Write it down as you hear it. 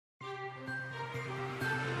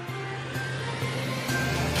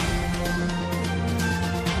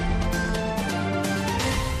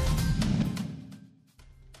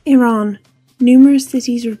Iran. Numerous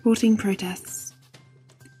cities reporting protests.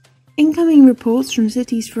 Incoming reports from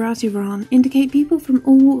cities throughout Iran indicate people from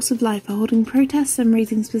all walks of life are holding protests and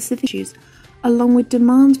raising specific issues, along with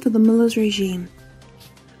demands for the mullahs regime.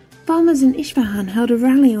 Farmers in Isfahan held a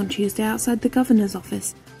rally on Tuesday outside the governor's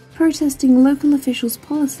office, protesting local officials'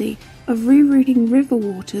 policy of rerouting river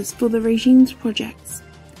waters for the regime's projects.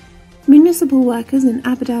 Municipal workers in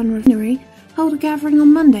Abadan refinery held a gathering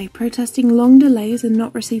on Monday protesting long delays in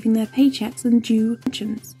not receiving their paychecks and due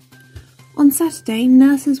pensions. On Saturday,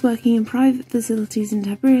 nurses working in private facilities in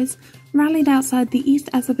Tabriz rallied outside the East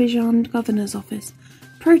Azerbaijan governor's office,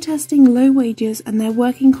 protesting low wages and their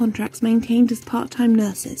working contracts maintained as part-time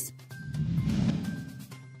nurses.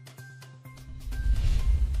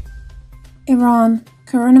 Iran.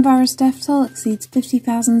 Coronavirus death toll exceeds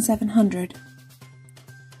 50,700.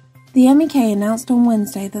 The MEK announced on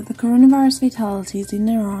Wednesday that the coronavirus fatalities in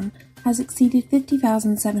Iran has exceeded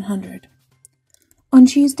 50,700. On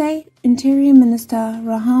Tuesday, Interior Minister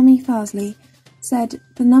Rahami Fazli said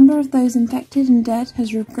the number of those infected and dead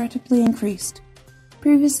has regrettably increased.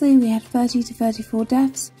 Previously we had 30 to 34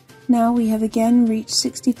 deaths, now we have again reached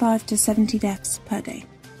 65 to 70 deaths per day.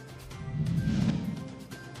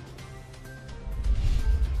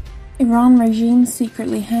 Iran regime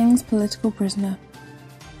secretly hangs political prisoner.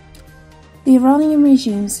 The Iranian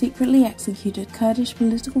regime secretly executed Kurdish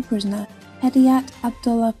political prisoner Hedayat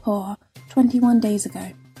Abdullahpour 21 days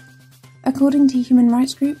ago. According to human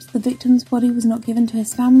rights groups, the victim's body was not given to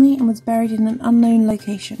his family and was buried in an unknown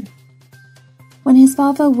location. When his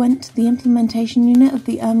father went to the implementation unit of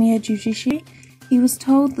the Urmia judiciary, he was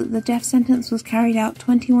told that the death sentence was carried out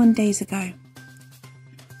 21 days ago.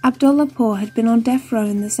 Abdullahpour had been on death row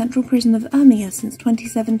in the central prison of Urmia since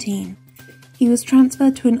 2017. He was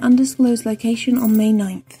transferred to an undisclosed location on May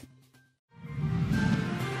 9th.